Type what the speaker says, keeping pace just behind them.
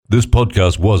This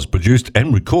podcast was produced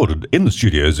and recorded in the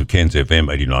studios of Cairns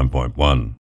FM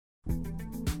 89.1.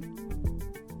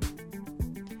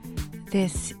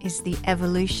 This is The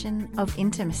Evolution of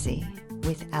Intimacy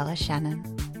with Ella Shannon,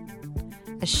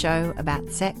 a show about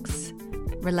sex,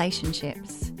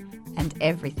 relationships, and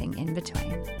everything in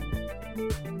between.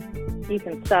 You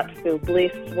can start to feel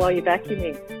bliss while you're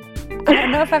vacuuming. I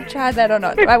don't know if I've tried that or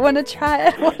not. Do I want to try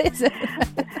it? What is it?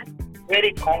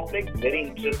 Very complex, very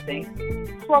interesting.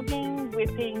 Flogging,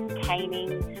 whipping,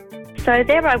 caning. So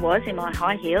there I was in my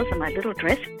high heels and my little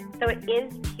dress. So it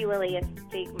is purely a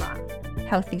stigma.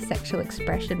 Healthy sexual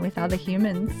expression with other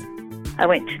humans. I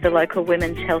went to the local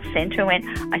women's health centre and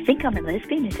went, I think I'm a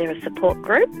lesbian. Is there a support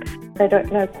group? They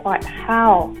don't know quite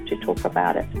how to talk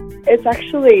about it. It's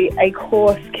actually a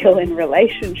core skill in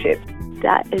relationships.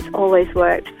 That has always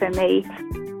worked for me.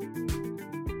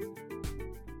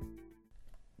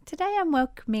 Today I'm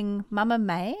welcoming Mumma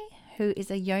May, who is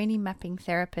a Yoni Mapping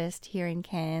therapist here in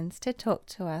Cairns, to talk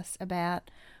to us about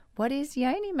what is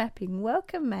Yoni Mapping.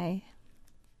 Welcome, May.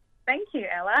 Thank you,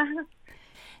 Ella.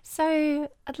 So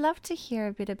I'd love to hear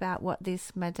a bit about what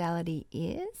this modality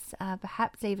is,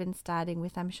 perhaps even starting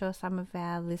with, I'm sure some of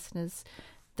our listeners,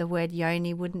 the word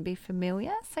Yoni wouldn't be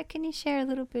familiar. So can you share a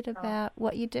little bit about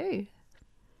what you do?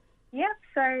 Yeah,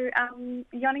 so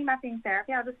Yoni Mapping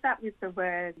Therapy, I'll just start with the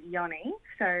word Yoni.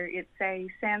 So it's a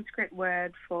Sanskrit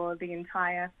word for the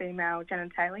entire female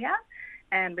genitalia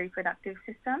and reproductive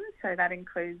system. So that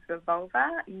includes the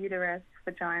vulva, uterus,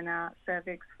 vagina,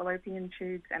 cervix, fallopian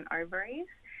tubes and ovaries.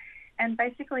 And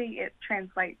basically it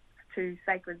translates to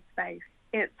sacred space.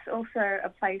 It's also a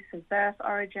place of birth,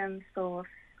 origin, source,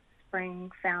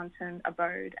 spring, fountain,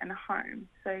 abode and home.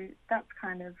 So that's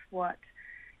kind of what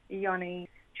Yoni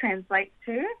translates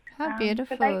to. How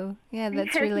beautiful.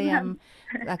 That's really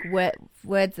like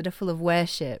words that are full of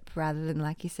worship rather than,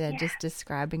 like you said, just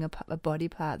describing a body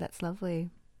part. That's lovely.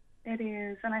 It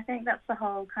is, and I think that's the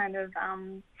whole kind of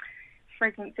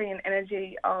frequency and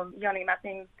energy of Yoni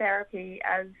Mapping Therapy,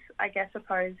 as I guess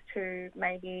opposed to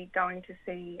maybe going to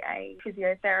see a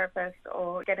physiotherapist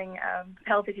or getting a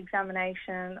pelvic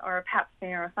examination or a pap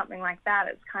smear or something like that.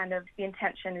 It's kind of, the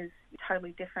intention is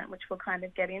totally different, which we'll kind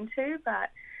of get into, but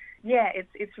yeah,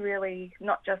 it's really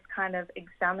not just kind of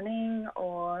examining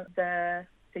or the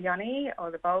yoni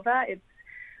or the vulva. It's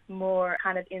more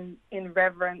kind of in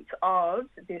reverence of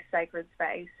this sacred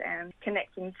space and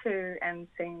connecting to and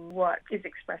seeing what is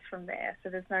expressed from there. So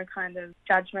there's no kind of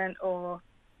judgment or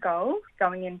goal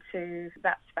going into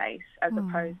that space as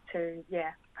opposed to,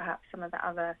 perhaps some of the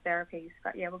other therapies.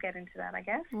 But we'll get into that, I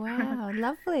guess. Wow,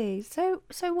 lovely. So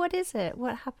what is it?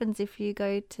 What happens if you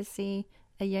go to see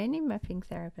a Yoni Mapping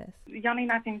therapist? Yoni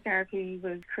Mapping Therapy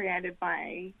was created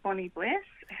by Bonnie Bliss,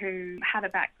 who had a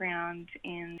background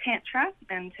in Tantra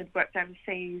and had worked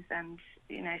overseas, and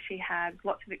she had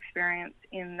lots of experience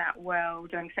in that world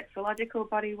doing sexological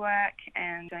body work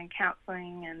and doing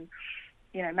counselling and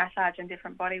massage and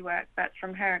different body work. But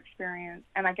from her experience,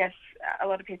 and I guess a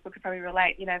lot of people could probably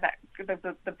relate, that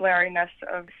the blurriness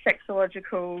of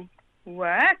sexological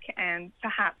work and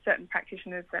perhaps certain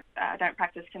practitioners that don't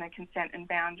practice consent and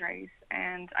boundaries.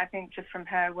 And I think just from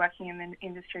her working in the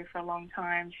industry for a long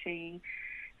time, she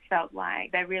felt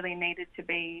like there really needed to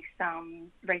be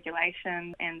some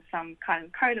regulation and some kind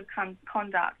of code of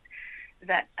conduct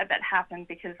that happened,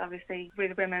 because obviously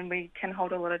with women we can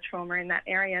hold a lot of trauma in that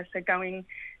area. So going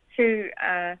to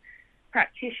a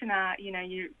practitioner,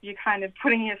 you're kind of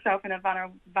putting yourself in a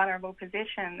vulnerable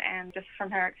position, and just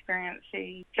from her experience,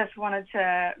 she just wanted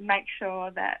to make sure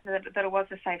that it was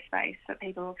a safe space that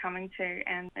people were coming to,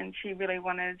 and she really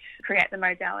wanted to create the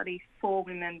modality for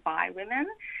women by women.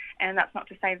 And that's not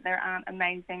to say that there aren't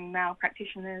amazing male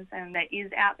practitioners, and there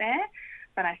is out there,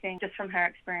 but I think just from her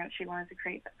experience, she wanted to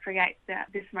create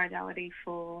this modality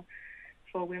for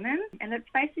women. And it's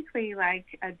basically like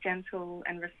a gentle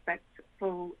and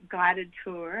respectful guided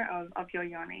tour of your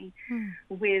yoni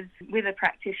with a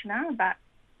practitioner, but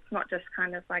it's not just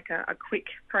kind of like a quick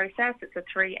process. It's a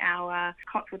 3-hour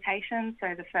consultation.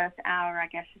 So the first hour, I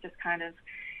guess, is just kind of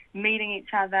meeting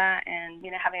each other and,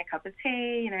 having a cup of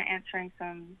tea, answering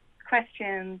some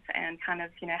questions and kind of,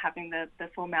 having the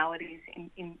formalities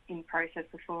in process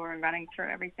before and running through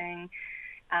everything.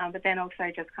 But then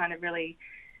also just kind of really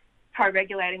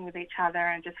co-regulating with each other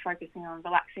and just focusing on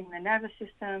relaxing the nervous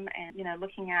system and,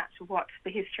 looking at what the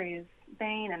history has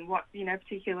been and what,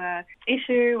 particular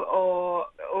issue or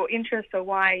interest or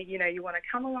why, you want to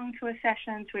come along to a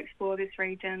session to explore this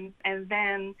region. And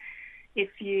then if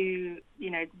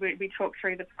we talk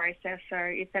through the process. So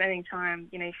if at any time,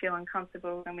 you feel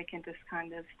uncomfortable, then we can just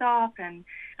kind of stop and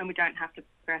we don't have to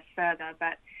progress further.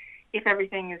 But if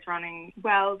everything is running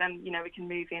well, then, we can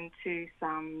move into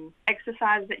some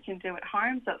exercises that you can do at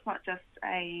home. So it's not just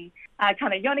a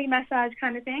kind of yoni massage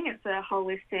kind of thing. It's a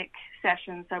holistic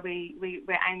session. So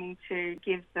we're aiming to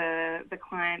give the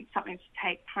client something to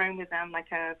take home with them,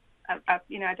 like a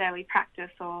daily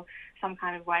practice or some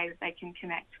kind of way that they can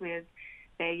connect with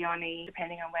their yoni,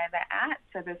 depending on where they're at.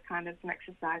 So there's kind of some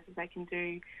exercises they can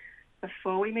do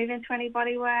before we move into any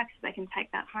body work, so they can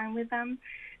take that home with them.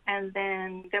 And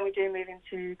then we do move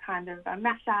into kind of a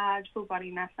massage, full body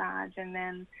massage, and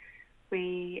then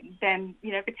we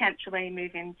potentially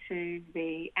move into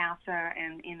the outer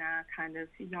and inner kind of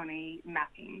yoni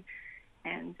mapping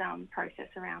and process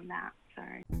around that. So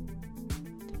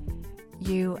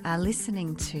you are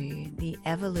listening to The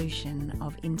Evolution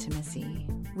of Intimacy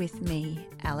with me,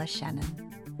 Ella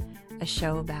Shannon, a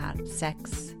show about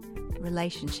sex,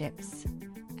 relationships,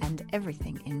 and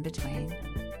everything in between.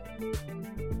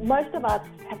 Most of us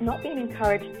have not been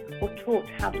encouraged or taught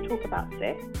how to talk about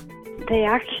sex. They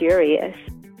are curious.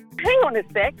 Hang on a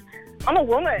sec, I'm a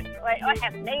woman. I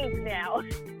have needs now.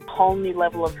 Whole new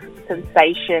level of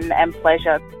sensation and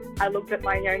pleasure. I looked at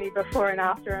my yoni before and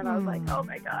after and I was like, oh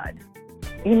my God.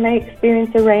 You may experience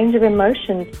a range of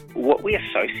emotions. What we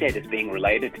associate as being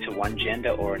related to one gender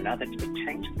or another, it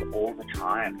changes all the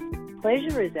time.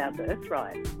 Pleasure is our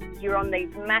birthright. You're on these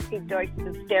massive doses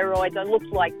of steroids. I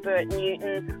looked like Bert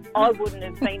Newton. I wouldn't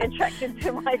have been attracted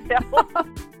to myself.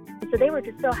 So they were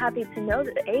just so happy to know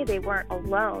that A, they weren't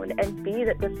alone, and B,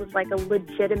 that this was like a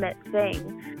legitimate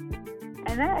thing.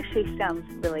 And that actually sounds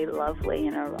really lovely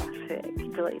and erotic,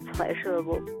 really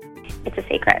pleasurable. It's a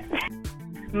secret.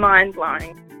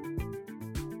 Mind-blowing.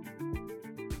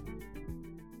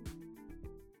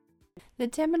 The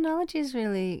terminology is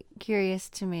really curious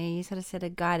to me. You sort of said a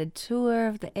guided tour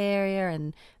of the area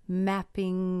and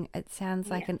mapping. It sounds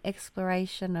like an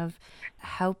exploration of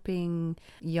helping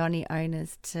yoni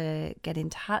owners to get in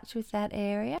touch with that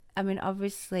area. I mean,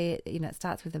 obviously, it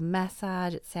starts with a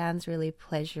massage. It sounds really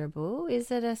pleasurable. Is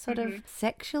it a sort of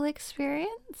sexual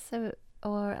experience?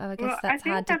 Or I guess that's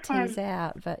hard to tease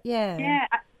out, but yeah.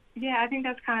 Yeah, I think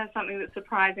that's kind of something that's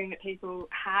surprising that people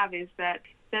have, is that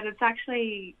it's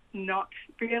actually not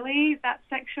really that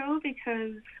sexual,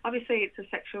 because obviously it's a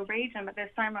sexual region, but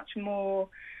there's so much more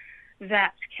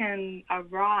that can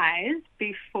arise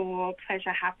before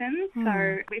pleasure happens.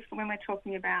 So when we're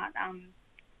talking about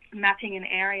mapping an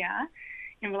area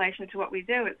in relation to what we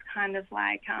do, it's kind of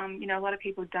like, a lot of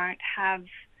people don't have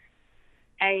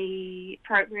a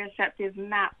proprioceptive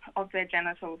map of their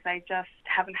genitals. They just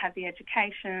haven't had the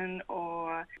education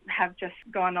or have just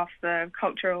gone off the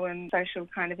cultural and social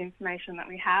kind of information that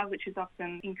we have, which is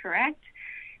often incorrect.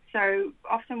 So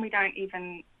often we don't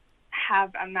even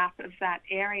have a map of that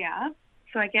area.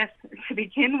 So I guess to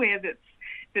begin with,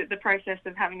 it's the process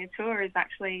of having a tour is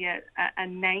actually a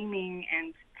naming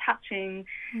and touching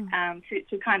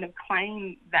to kind of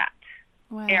claim that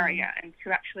area and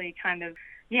to actually kind of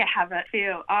have it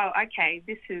feel, okay,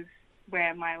 this is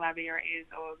where my labia is,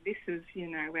 or this is,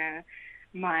 where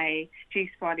my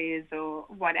G-spot is, or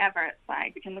whatever. It's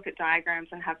like we can look at diagrams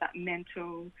and have that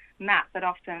mental map, but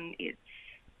often it's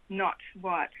not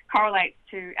what correlates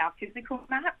to our physical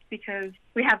map, because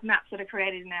we have maps that are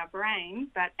created in our brain,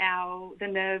 but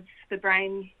the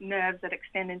brain nerves that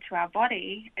extend into our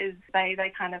body,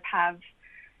 they kind of have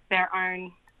their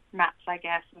own maps, I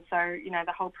guess. And so,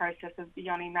 the whole process of the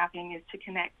yoni mapping is to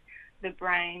connect the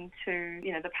brain to,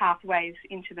 the pathways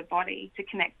into the body, to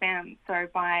connect them. So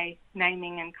by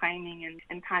naming and claiming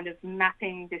and kind of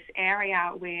mapping this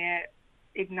area, we're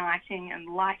igniting and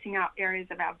lighting up areas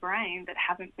of our brain that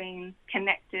haven't been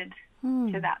connected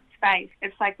to that space.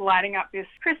 It's like lighting up this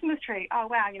Christmas tree. Oh,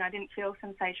 wow, I didn't feel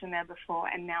sensation there before,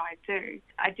 and now I do.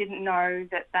 I didn't know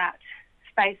that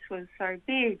space was so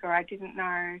big, or I didn't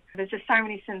know. There's just so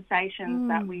many sensations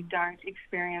that we don't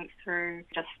experience through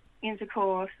just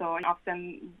intercourse, or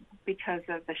often because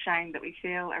of the shame that we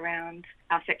feel around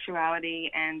our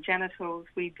sexuality and genitals,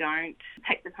 we don't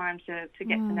take the time to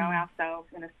get to know ourselves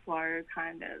in a slow,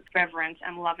 kind of reverent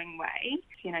and loving way.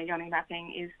 Yoni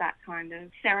mapping is that kind of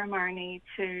ceremony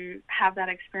to have that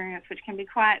experience, which can be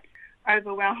quite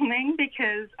overwhelming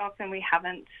because often we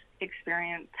haven't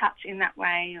experienced touch in that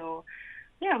way, or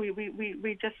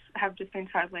we just been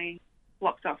totally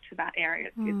blocked off to that area.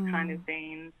 It's kind of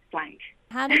been blank.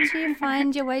 How did you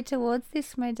find your way towards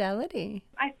this modality?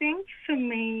 I think for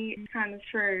me, it's kind of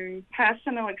through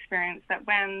personal experience, that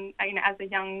when, as a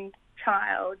young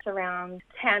child, around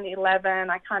 10, 11,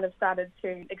 I kind of started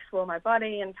to explore my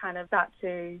body and kind of start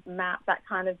to map that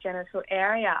kind of genital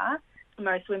area.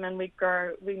 most women, we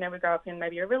grow up in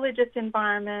maybe a religious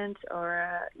environment,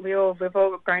 or we've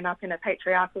all grown up in a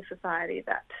patriarchal society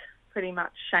that pretty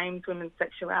much shames women's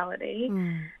sexuality.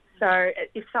 So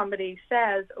if somebody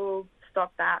says, "Oh,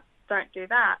 stop that, don't do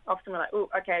that," often we're like, "Oh,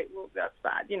 okay, well, that's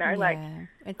bad," so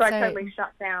I totally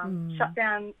shut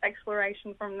down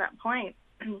exploration from that point.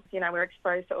 We're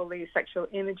exposed to all these sexual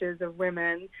images of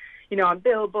women, on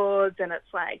billboards, and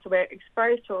it's like, so we're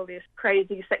exposed to all this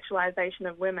crazy sexualization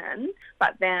of women,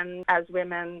 but then as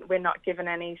women, we're not given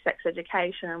any sex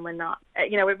education, and we're not,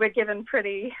 we're given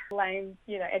pretty lame,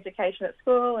 education at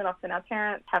school, and often our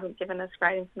parents haven't given us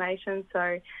great information.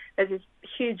 So there's this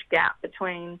huge gap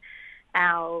between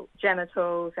our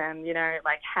genitals and,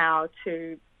 how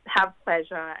to have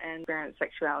pleasure and experience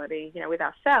sexuality, with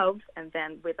ourselves and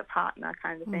then with a partner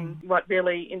kind of thing. What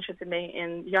really interested me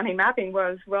in Yoni Mapping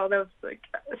was, there was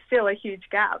still a huge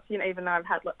gap, even though I've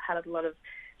had a lot of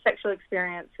sexual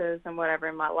experiences and whatever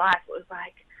in my life. It was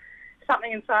like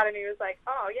something inside of me was like,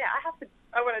 oh yeah,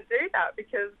 I want to do that,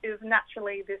 because it was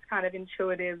naturally this kind of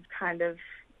intuitive kind of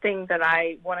thing that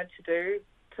I wanted to do,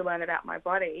 to learn about my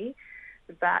body,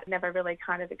 but never really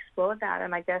kind of explored that.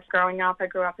 And I guess growing up, I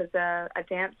grew up as a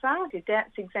dancer, did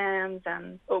dance exams,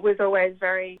 and was always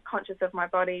very conscious of my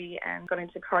body and got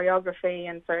into choreography,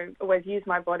 and so always used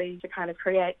my body to kind of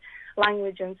create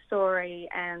language and story,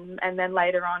 and then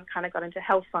later on kind of got into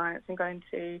health science and got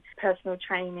into personal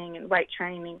training and weight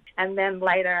training. And then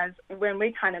later, when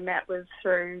we kind of met, was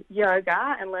through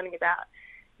yoga and learning about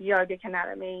yogic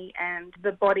anatomy and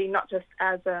the body, not just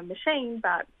as a machine,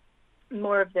 but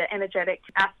more of the energetic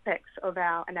aspects of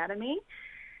our anatomy.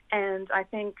 And I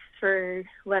think through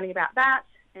learning about that,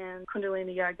 and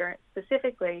Kundalini yoga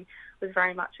specifically was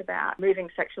very much about moving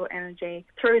sexual energy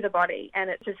through the body, and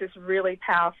it's just this really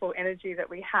powerful energy that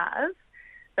we have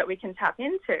that we can tap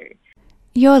into.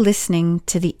 You're listening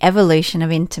to The Evolution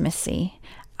of Intimacy.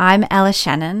 I'm Ella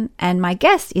Shannon, and my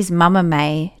guest is Mumma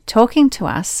May, talking to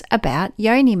us about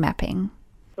yoni mapping.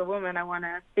 As a woman, I want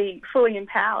to be fully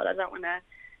empowered. I don't want to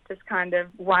just kind of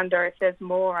wonder if there's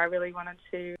more. I really wanted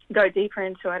to go deeper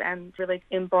into it and really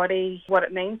embody what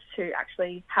it means to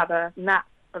actually have a map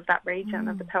of that region,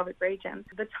 of the pelvic region.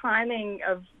 The timing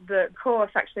of the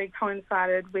course actually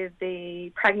coincided with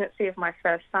the pregnancy of my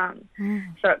first son.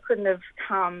 So it couldn't have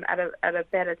come at a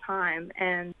better time.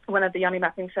 And one of the yoni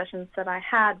mapping sessions that I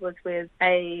had was with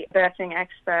a birthing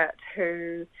expert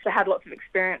who had lots of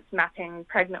experience mapping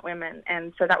pregnant women.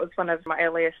 And so that was one of my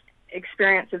earliest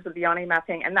experiences with yoni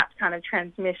mapping, and that kind of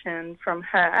transmission from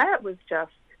her was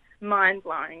just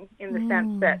mind-blowing, in the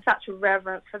sense that such a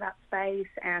reverence for that space,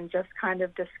 and just kind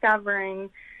of discovering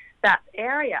that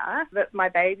area that my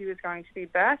baby was going to be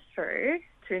birthed through,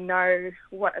 to know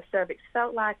what a cervix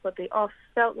felt like, what the os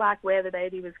felt like, where the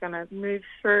baby was going to move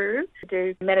through,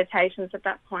 do meditations at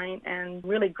that point, and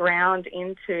really ground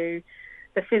into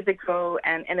the physical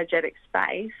and energetic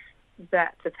space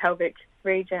that the pelvic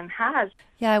region has.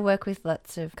 Yeah, I work with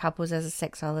lots of couples as a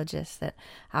sexologist that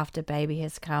after baby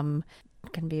has come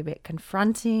can be a bit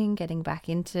confronting getting back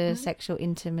into sexual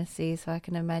intimacy. So I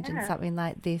can imagine something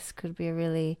like this could be a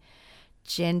really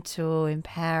gentle,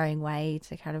 empowering way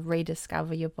to kind of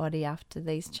rediscover your body after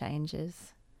these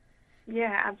changes.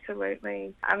 Yeah,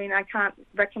 absolutely. I mean, I can't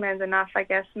recommend enough, I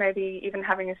guess, maybe even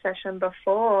having a session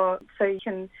before, so you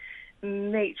can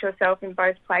meet yourself in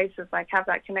both places, like have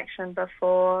that connection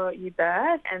before you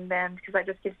birth, and then, because that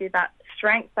just gives you that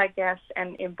strength, I guess,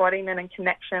 and embodiment and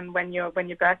connection when you're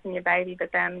birthing your baby.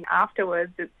 But then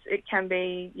afterwards, it can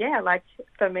be, like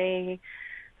for me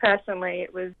personally,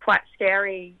 it was quite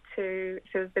scary to,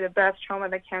 there was a bit of birth trauma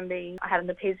that can be. I had an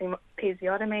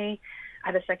episiotomy. I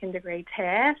had a second-degree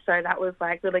tear, so that was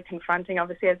like really confronting.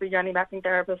 Obviously, as a yoni mapping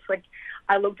therapist, like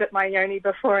I looked at my yoni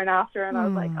before and after, and I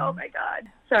was like, oh my God.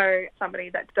 So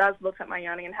somebody that does look at my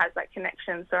yoni and has that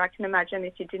connection. So I can imagine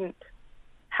if you didn't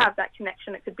have that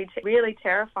connection, it could be really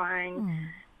terrifying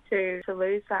to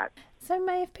lose that. So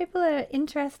May, if people are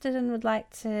interested and would like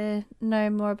to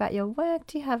know more about your work,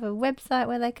 do you have a website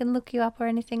where they can look you up or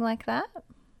anything like that?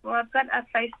 Well, I've got a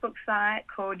Facebook site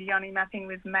called Yoni Mapping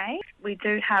with May. We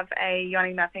do have a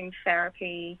Yoni Mapping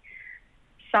therapy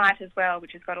site as well,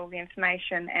 which has got all the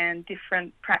information and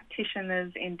different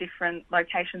practitioners in different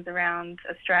locations around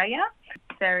Australia.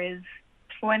 There is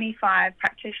 25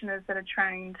 practitioners that are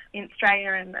trained in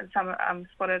Australia, and some are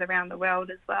spotted around the world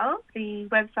as well. The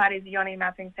website is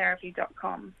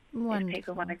yonimappingtherapy.com. If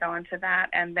people want to go into that.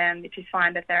 And then if you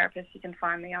find a therapist, you can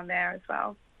find me on there as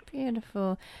well.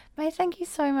 Beautiful. May, thank you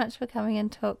so much for coming and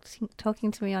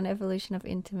talking to me on Evolution of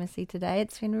Intimacy today.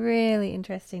 It's been really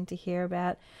interesting to hear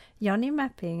about yoni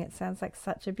mapping. It sounds like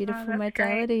such a beautiful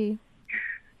modality.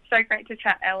 Great. So great to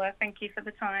chat, Ella. Thank you for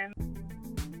the time.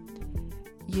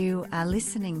 You are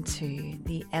listening to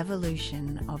The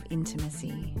Evolution of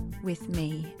Intimacy with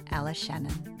me, Ella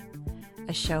Shannon,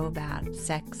 a show about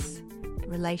sex,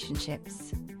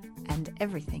 relationships, and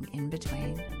everything in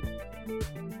between.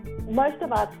 Most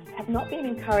of us have not been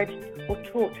encouraged or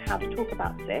taught how to talk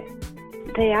about sex.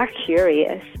 They are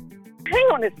curious. Hang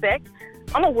on a sec.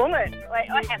 I'm a woman. Like,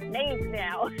 I have needs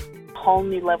now. Whole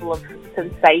new level of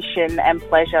sensation and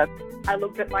pleasure. I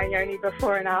looked at my Yoni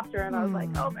before and after and I was like,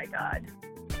 oh my God.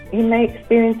 You may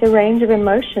experience a range of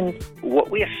emotions. What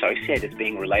we associate as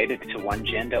being related to one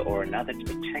gender or another, it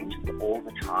changes all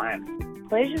the time.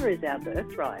 Pleasure is our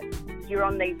birthright. You're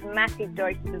on these massive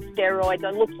doses of steroids.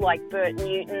 I looked like Bert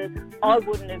Newton. I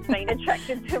wouldn't have been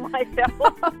attracted to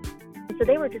myself. So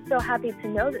they were just so happy to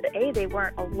know that A, they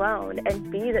weren't alone,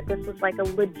 and B, that this was like a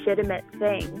legitimate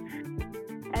thing.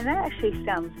 And that actually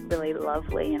sounds really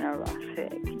lovely and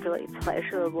erotic, really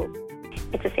pleasurable.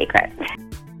 It's a secret.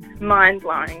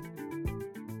 Mind-blowing.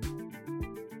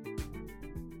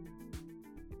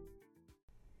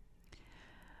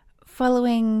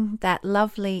 Following that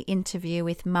lovely interview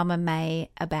with Mumma May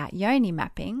about Yoni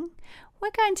mapping,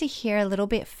 we're going to hear a little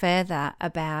bit further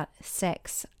about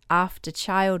sex after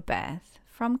childbirth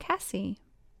from Kassy.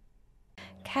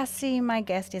 Kassy, my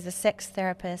guest, is a sex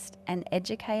therapist and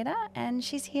educator, and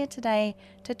she's here today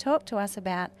to talk to us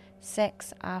about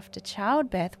sex after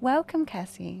childbirth. Welcome,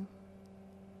 Kassy.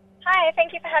 Hi,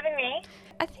 thank you for having me.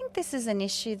 I think this is an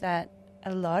issue that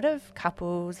a lot of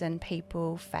couples and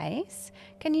people face.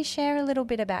 Can you share a little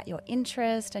bit about your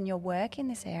interest and your work in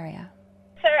this area?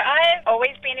 So I've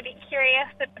always been a bit curious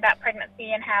about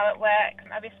pregnancy and how it works.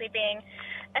 Obviously, being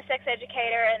a sex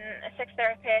educator and a sex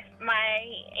therapist, my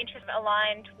interests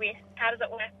aligned with how does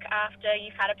it work after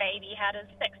you've had a baby, how does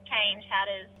sex change, how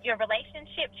does your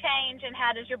relationship change, and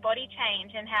how does your body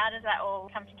change, and how does that all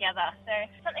come together. So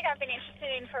something I've been interested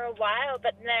in for a while,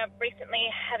 but now recently,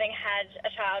 having had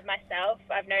a child myself,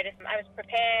 I've noticed I was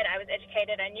prepared, I was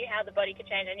educated, I knew how the body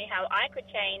could change, I knew how I could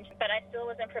change, but I still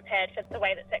wasn't prepared for the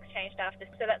way that sex changed after.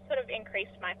 So that sort of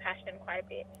increased my passion quite a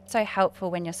bit. So helpful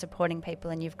when you're supporting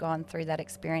people and you've gone through that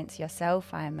experience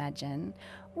yourself, I imagine.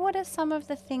 What are some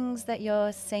of the things that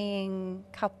you're seeing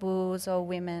couples or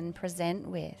women present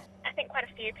with? I think quite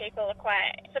a few people are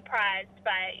quite surprised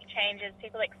by changes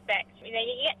people expect. You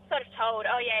get sort of told,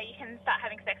 oh yeah, you can start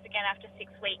having sex again after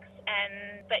 6 weeks,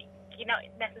 but you're not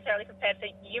necessarily prepared. So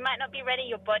you might not be ready,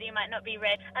 your body might not be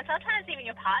ready, and sometimes even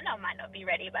your partner might not be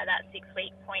ready by that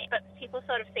 6-week point. But people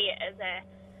sort of see it as a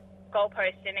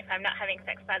goalpost, and if I'm not having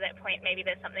sex by that point, maybe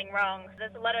there's something wrong. So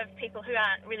there's a lot of people who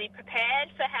aren't really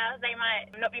prepared for how they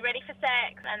might not be ready for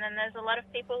sex, and then there's a lot of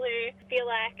people who feel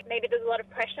like maybe there's a lot of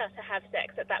pressure to have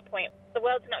sex at that point. The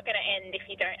world's not going to end if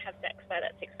you don't have sex by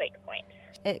that 6-week point.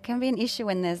 It can be an issue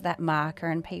when there's that marker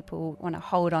and people want to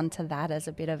hold on to that as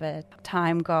a bit of a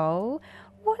time goal.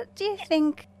 What do you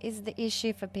think is the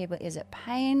issue for people? Is it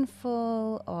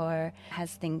painful, or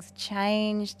has things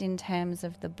changed in terms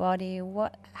of the body?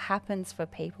 What happens for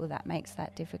people that makes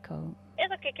that difficult?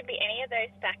 Look, it could be any of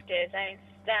those factors.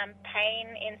 Pain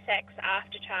in sex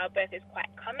after childbirth is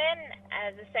quite common.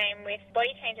 The same with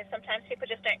body changes. Sometimes people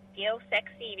just don't feel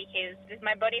sexy because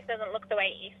my body doesn't look the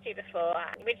way it used to before,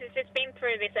 which has just been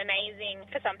through this amazing,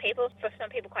 for some people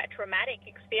quite traumatic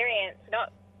experience,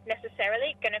 not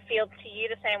necessarily going to feel to you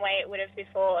the same way it would have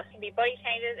before. It can be body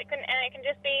changes, it can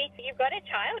just be you've got a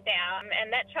child now,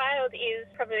 and that child is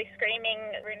probably screaming,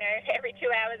 every 2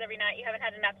 hours, every night you haven't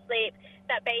had enough sleep.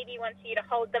 That baby wants you to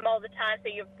hold them all the time, so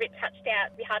you're a bit touched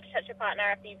out. It'd be hard to touch your partner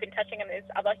after you've been touching them as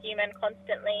other human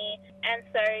constantly, and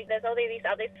so there's all these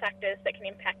other factors that can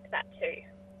impact that too.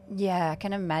 Yeah, I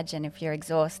can imagine if you're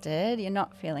exhausted, you're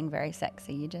not feeling very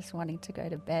sexy, you're just wanting to go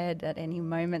to bed at any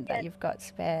moment that you've got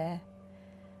spare.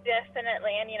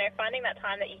 Definitely, and finding that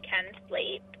time that you can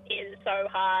sleep is so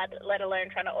hard, let alone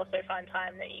trying to also find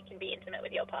time that you can be intimate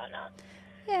with your partner.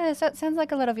 Yeah, so it sounds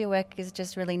like a lot of your work is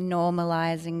just really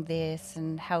normalising this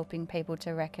and helping people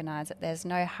to recognise that there's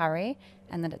no hurry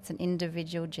and that it's an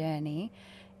individual journey.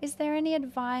 Is there any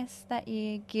advice that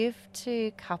you give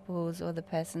to couples or the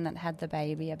person that had the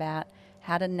baby about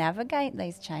how to navigate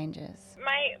these changes?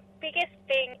 My biggest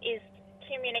thing is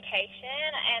communication,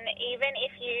 and even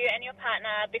if you and your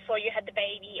partner before you had the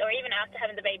baby or even after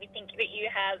having the baby think that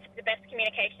you have the best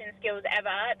communication skills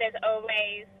ever, there's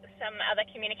always some other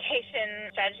communication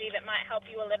strategy that might help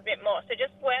you a little bit more. So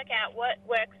just work out what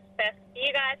works best for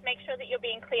you guys. Make sure that you're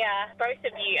being clear, both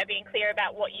of you are being clear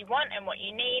about what you want and what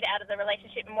you need out of the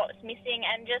relationship and what's missing,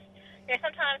 and just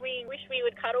sometimes we wish we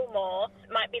would cuddle more.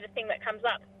 It might be the thing that comes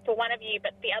up for one of you,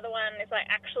 but the other one is like,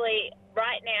 actually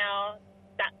right now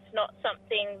that's not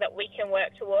something that we can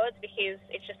work towards because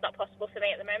it's just not possible for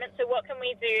me at the moment. So what can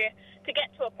we do to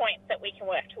get to a point that we can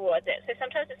work towards it? So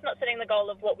sometimes it's not setting the goal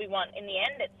of what we want in the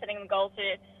end, it's setting the goal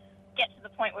to get to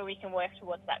the point where we can work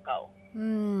towards that goal.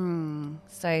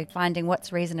 So finding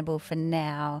what's reasonable for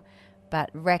now, but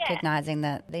recognising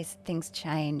that these things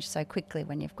change so quickly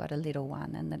when you've got a little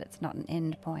one and that it's not an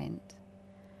end point.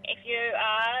 If you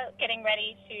are getting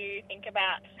ready to think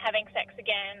about having sex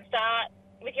again, start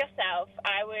with yourself.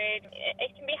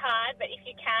 It can be hard, but if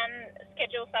you can,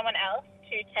 schedule someone else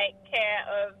to take care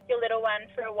of your little one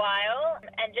for a while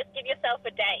and just give yourself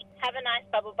a date. Have a nice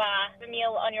bubble bath, a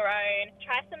meal on your own.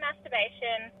 Try some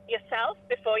masturbation yourself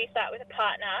before you start with a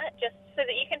partner, just so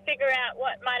that you can figure out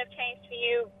what might have changed for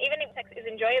you. Even if sex is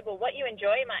enjoyable, what you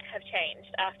enjoy might have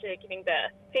changed after giving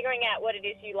birth. Figuring out what it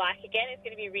is you like again is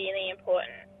going to be really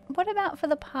important. What about for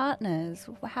the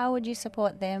partners? How would you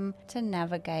support them to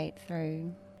navigate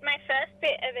through? My first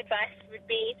bit of advice would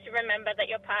be to remember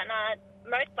that your partner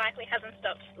most likely hasn't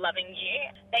stopped loving you.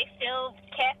 They still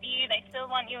care for you. They still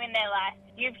want you in their life.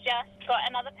 You've just got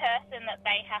another person that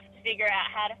they have to figure out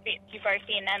how to fit you both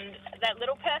in. And that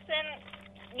little person,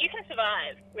 you can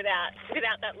survive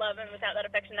without that love and without that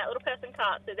affection. That little person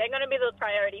can't. So they're going to be the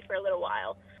priority for a little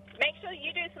while. Make sure you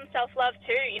do some self-love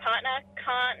too. Your partner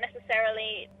can't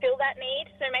necessarily fill that need.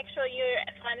 So make sure you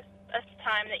find a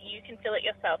time that you can fill it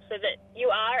yourself so that you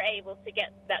are able to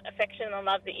get that affection and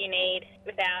love that you need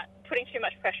without putting too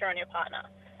much pressure on your partner.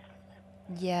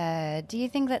 Yeah. Do you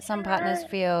think that some partners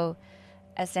feel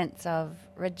a sense of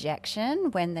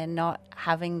rejection when they're not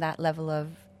having that level of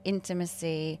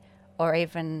intimacy or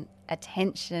even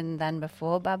attention than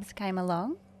before Bubs came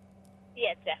along?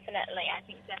 Yeah, definitely. I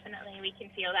think definitely we can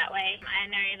feel that way. I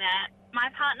know that my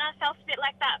partner felt a bit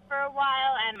like that for a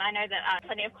while, and I know that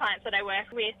plenty of clients that I work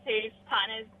with whose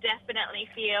partners definitely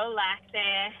feel like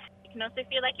you can also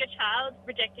feel like your child's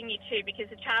rejecting you too, because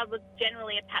the child was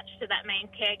generally attached to that main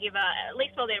caregiver, at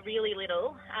least while they're really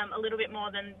little, a little bit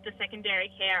more than the secondary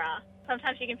carer.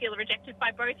 Sometimes you can feel rejected by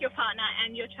both your partner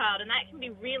and your child, and that can be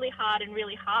really hard and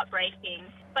really heartbreaking.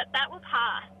 But that will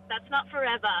pass. That's not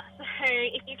forever. So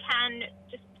if you can,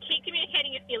 just keep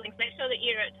communicating your feelings. Make sure that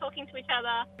you're talking to each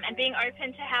other and being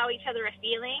open to how each other are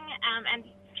feeling, and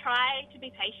try to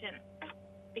be patient,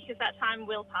 because that time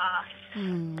will pass.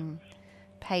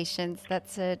 Patience,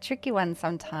 that's a tricky one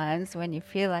sometimes when you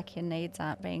feel like your needs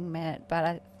aren't being met. But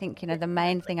I think, the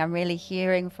main thing I'm really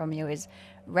hearing from you is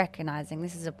recognizing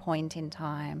this is a point in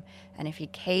time, and if you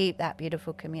keep that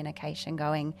beautiful communication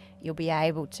going, you'll be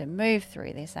able to move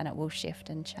through this and it will shift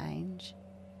and change.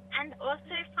 And also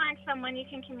find someone you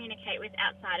can communicate with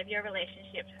outside of your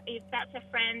relationship. If that's a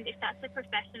friend, if that's a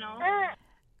professional.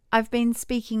 I've been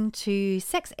speaking to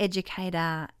sex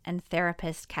educator and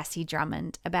therapist Kassy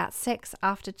Drummond about sex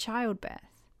after childbirth.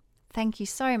 Thank you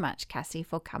so much, Kassy,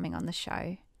 for coming on the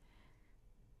show.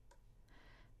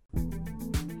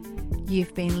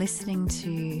 You've been listening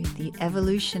to The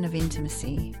Evolution of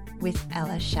Intimacy with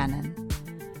Ella Shannon.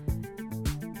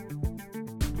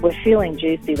 We're feeling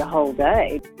juicy the whole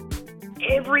day.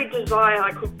 Every desire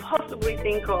I could possibly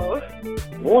think of.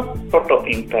 What sort of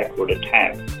impact would it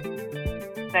have?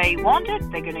 They want it,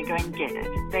 they're going to go and get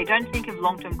it. They don't think of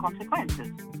long-term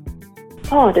consequences.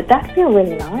 Oh, did that feel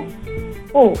really nice?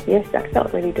 Oh, yes, that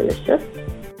felt really delicious.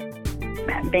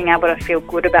 Being able to feel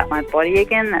good about my body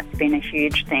again, that's been a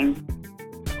huge thing.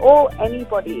 All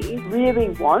anybody really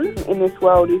wants in this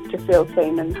world is to feel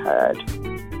seen and heard.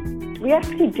 We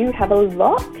actually do have a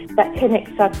lot that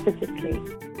connects us physically.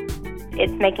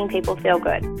 It's making people feel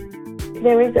good.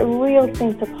 There is a real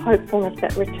sense of hopefulness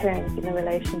that returns in a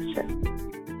relationship.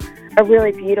 A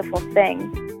really beautiful thing.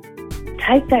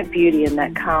 Take that beauty and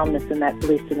that calmness and that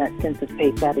bliss and that sense of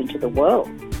peace out into the world.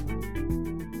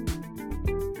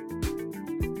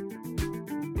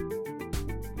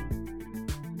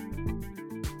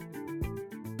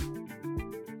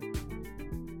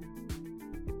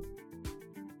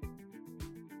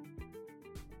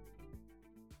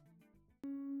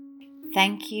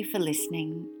 Thank you for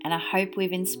listening, and I hope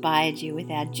we've inspired you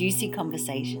with our juicy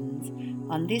conversations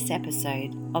on this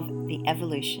episode of The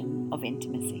Evolution of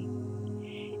Intimacy.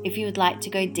 If you would like to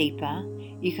go deeper,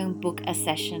 you can book a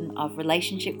session of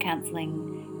relationship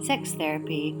counselling, sex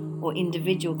therapy, or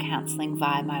individual counselling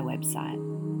via my website.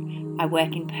 I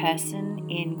work in person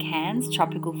in Cairns,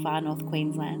 tropical far north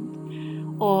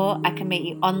Queensland, or I can meet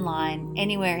you online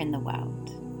anywhere in the world.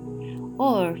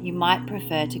 Or you might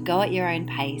prefer to go at your own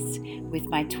pace with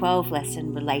my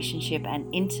 12-lesson relationship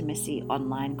and intimacy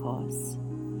online course.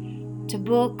 To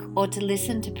book or to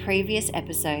listen to previous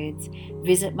episodes,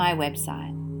 visit my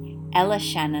website,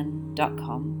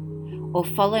 ellashannon.com, or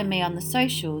follow me on the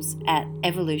socials at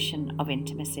Evolution of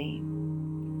Intimacy.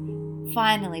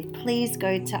 Finally, please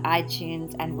go to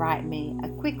iTunes and write me a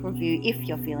quick review if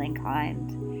you're feeling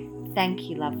kind. Thank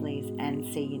you, lovelies, and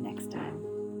see you next time.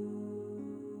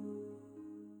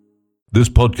 This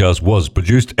podcast was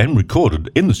produced and recorded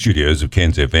in the studios of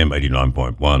Cairns FM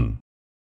 89.1.